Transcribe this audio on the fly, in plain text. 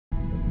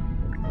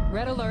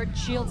Red alert,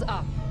 shields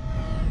up.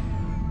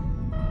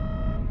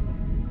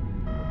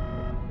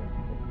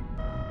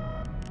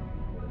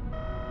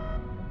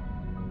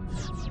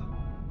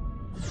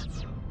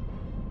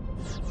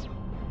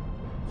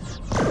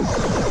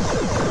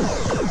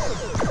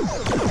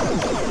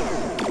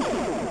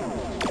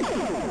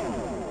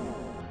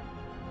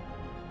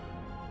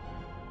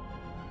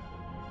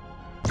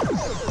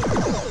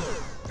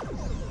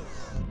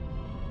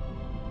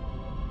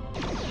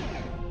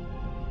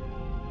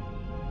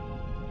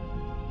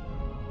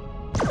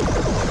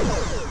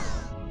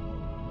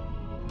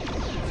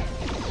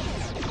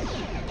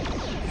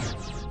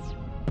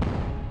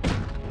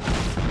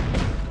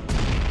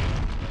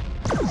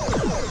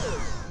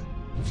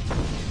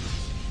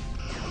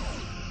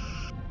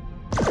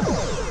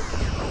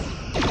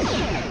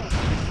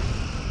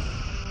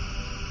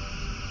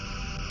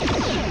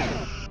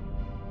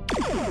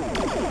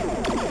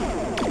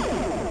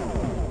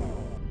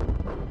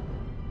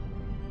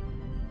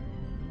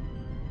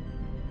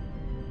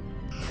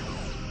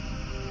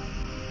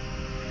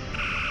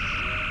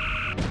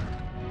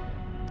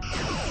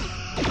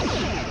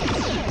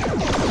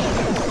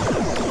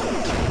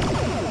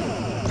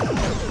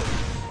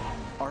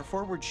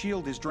 Forward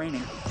shield is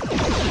draining.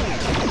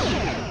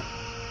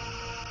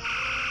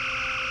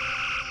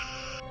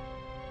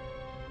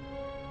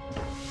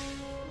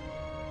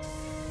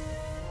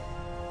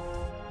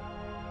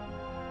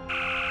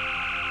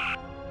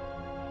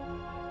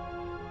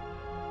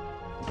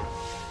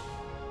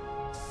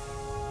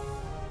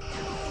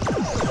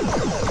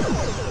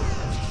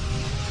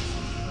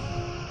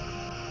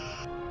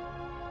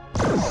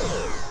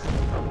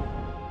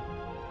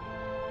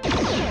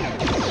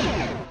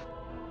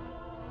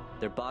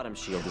 Their bottom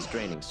shield is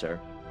draining, sir.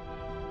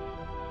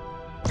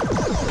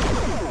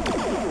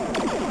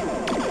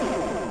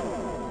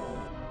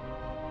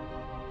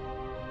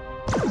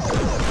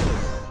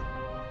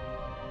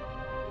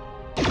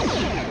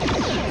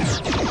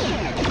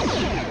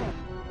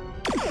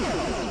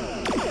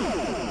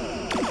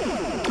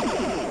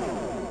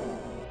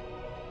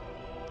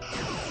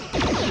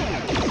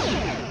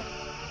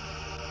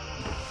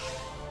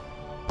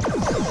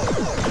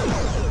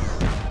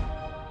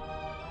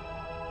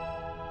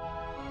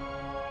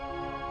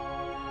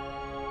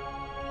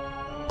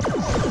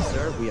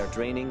 Sir, we are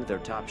draining their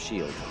top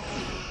shield.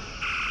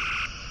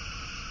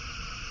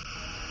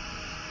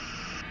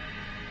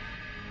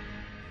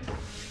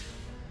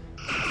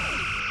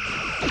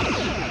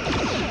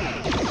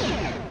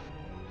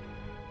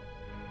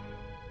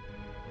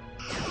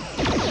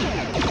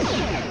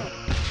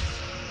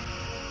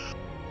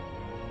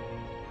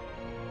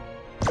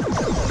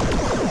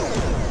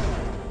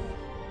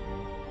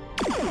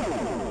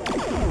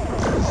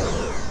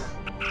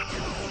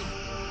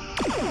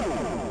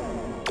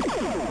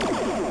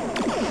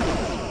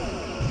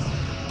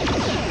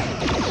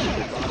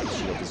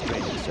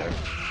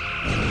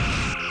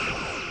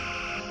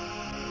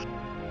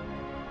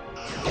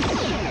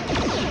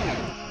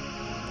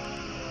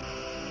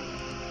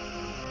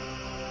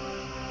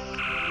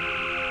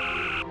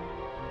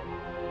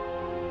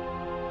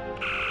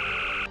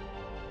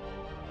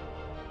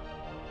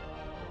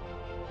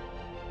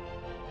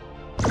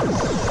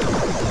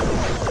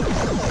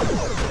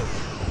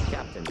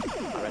 Captain,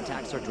 our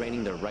attacks are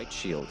draining their right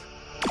shield.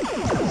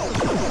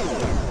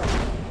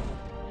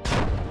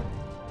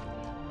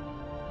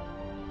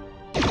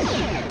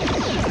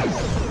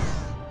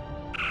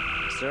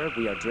 Sir,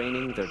 we are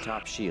draining their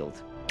top shield.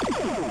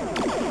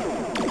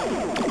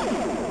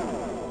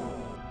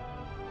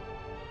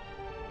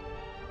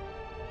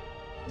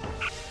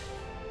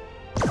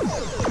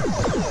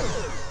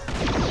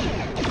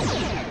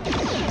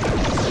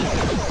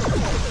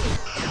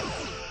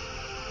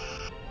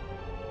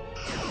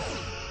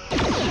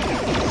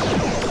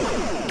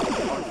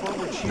 Our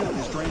forward shield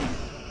is draining.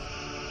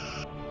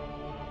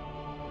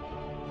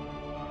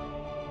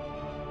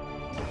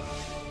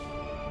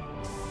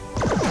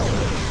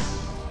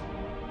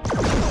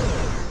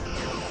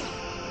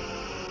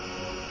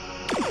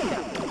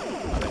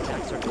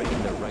 Are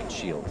draining their right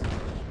shield.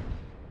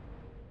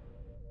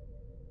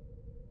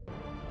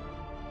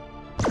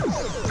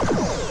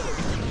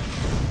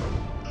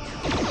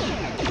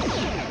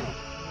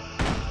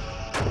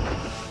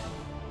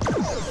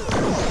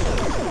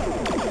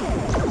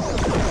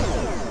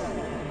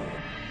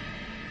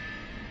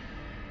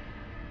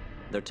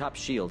 Their top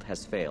shield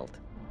has failed.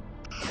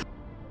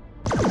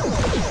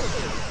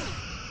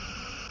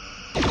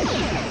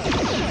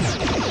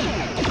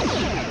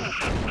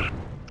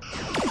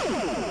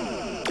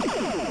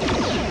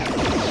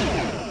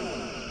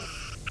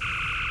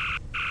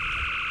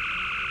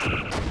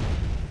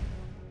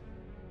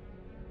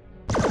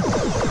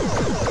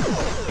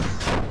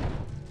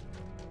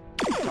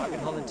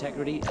 Hull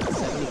integrity at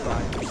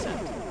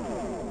 75%.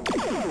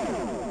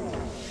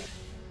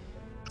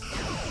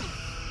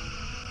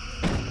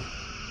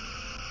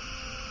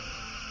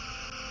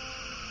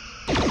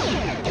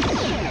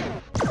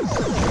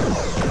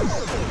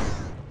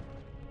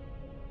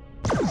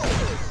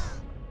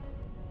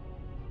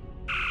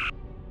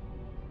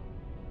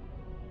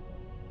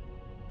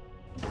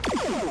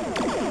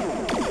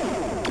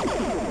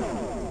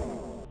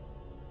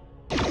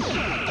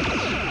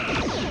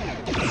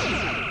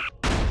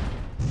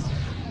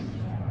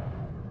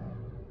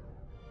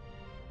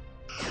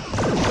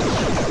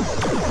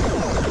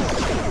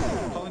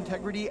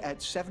 integrity at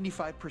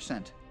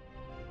 75%.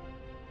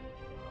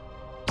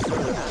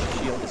 Solar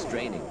aft shield is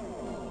draining.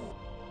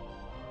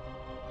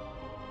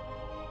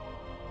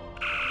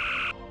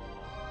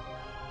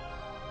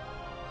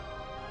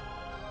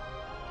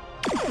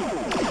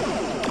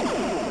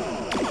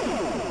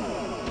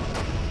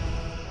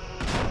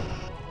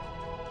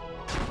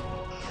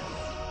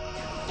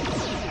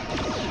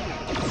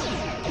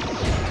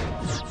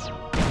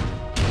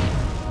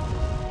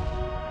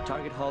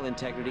 Target hull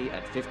integrity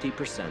at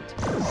 50%.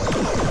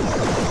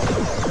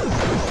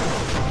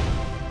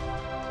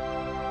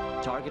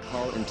 Target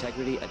hull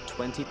integrity at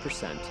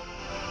 20%.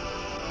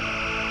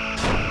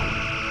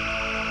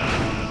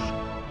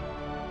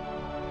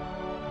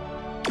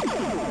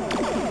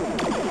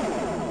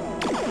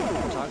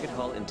 Target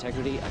hull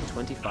integrity at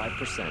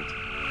 25%.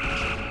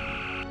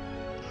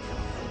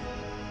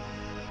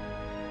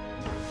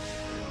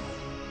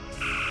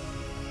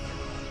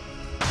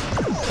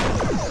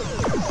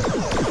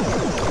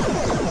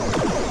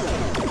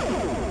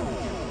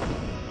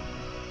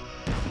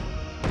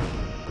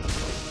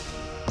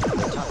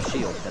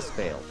 Shield has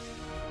failed.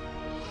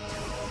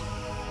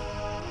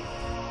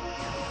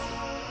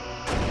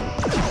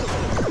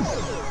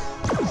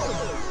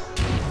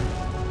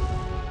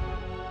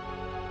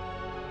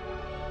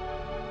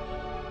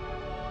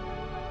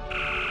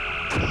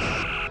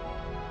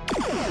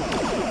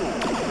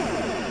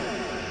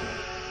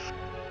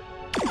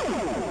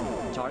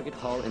 Target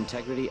hull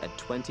integrity at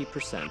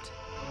 20%.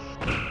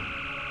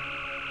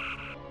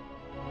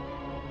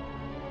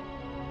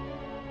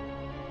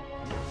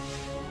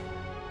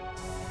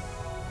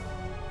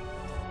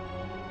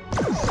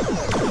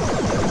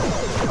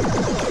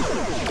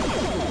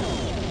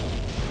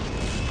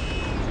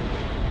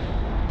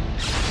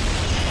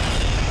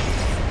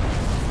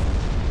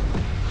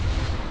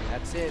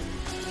 That's it.